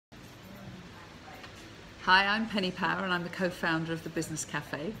Hi, I'm Penny Power and I'm the co-founder of the Business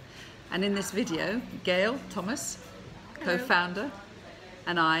Cafe. And in this video, Gail Thomas, co-founder,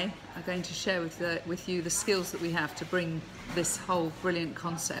 and I are going to share with you the skills that we have to bring this whole brilliant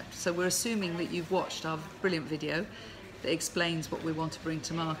concept. So we're assuming that you've watched our brilliant video that explains what we want to bring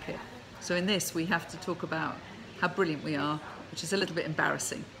to market. So in this, we have to talk about how brilliant we are, which is a little bit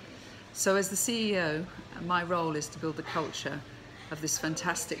embarrassing. So as the CEO, my role is to build the culture of this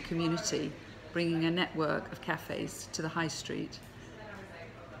fantastic community, bringing a network of cafes to the high street.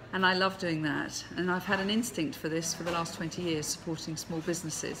 And I love doing that. And I've had an instinct for this for the last 20 years, supporting small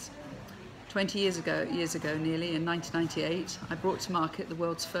businesses. 20 years ago nearly, in 1998, I brought to market the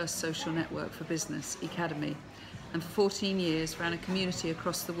world's first social network for business, Academy. And for 14 years ran a community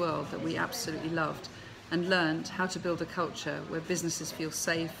across the world that we absolutely loved and learned how to build a culture where businesses feel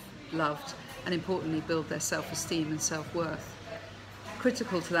safe, loved, and importantly build their self-esteem and self-worth.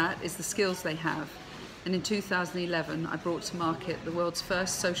 Critical to that is the skills they have. And in 2011, I brought to market the world's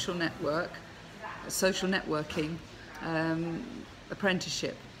first social networking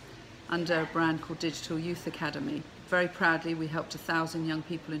apprenticeship under a brand called Digital Youth Academy. Very proudly, we helped 1,000 young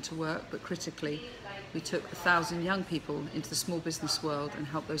people into work, but critically, we took 1,000 young people into the small business world and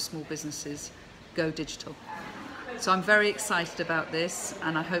helped those small businesses go digital. So I'm very excited about this,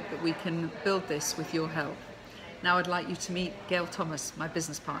 and I hope that we can build this with your help. Now I'd like you to meet Gail Thomas, my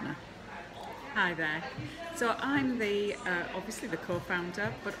business partner. Hi there. So I'm obviously the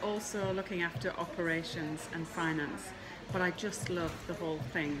co-founder, but also looking after operations and finance. But I just love the whole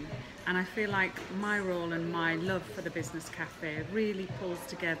thing. And I feel like my role and my love for the Business Cafe really pulls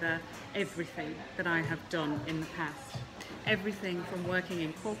together everything that I have done in the past. Everything from working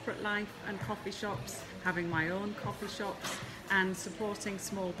in corporate life and coffee shops, having my own coffee shops, and supporting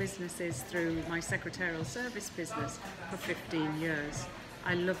small businesses through my secretarial service business for 15 years.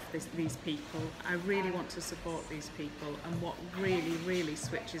 I love these people. I really want to support these people, and what really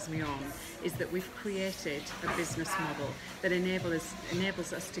switches me on is that we've created a business model that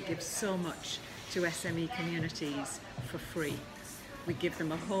enables us to give so much to SME communities for free. We give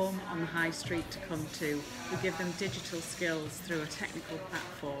them a home on the high street to come to. We give them digital skills through a technical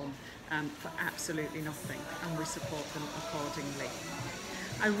platform for absolutely nothing, and we support them accordingly.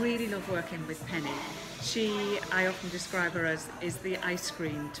 I really love working with Penny. I often describe her as the ice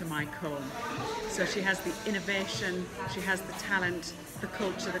cream to my cone. So she has the innovation, she has the talent, the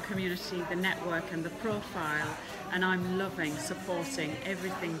culture, the community, the network and the profile, and I'm loving supporting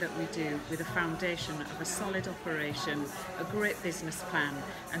everything that we do with a foundation of a solid operation, a great business plan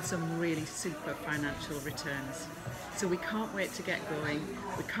and some really super financial returns. So we can't wait to get going,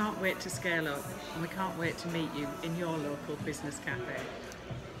 we can't wait to scale up, and we can't wait to meet you in your local business cafe.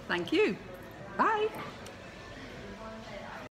 Thank you. Bye.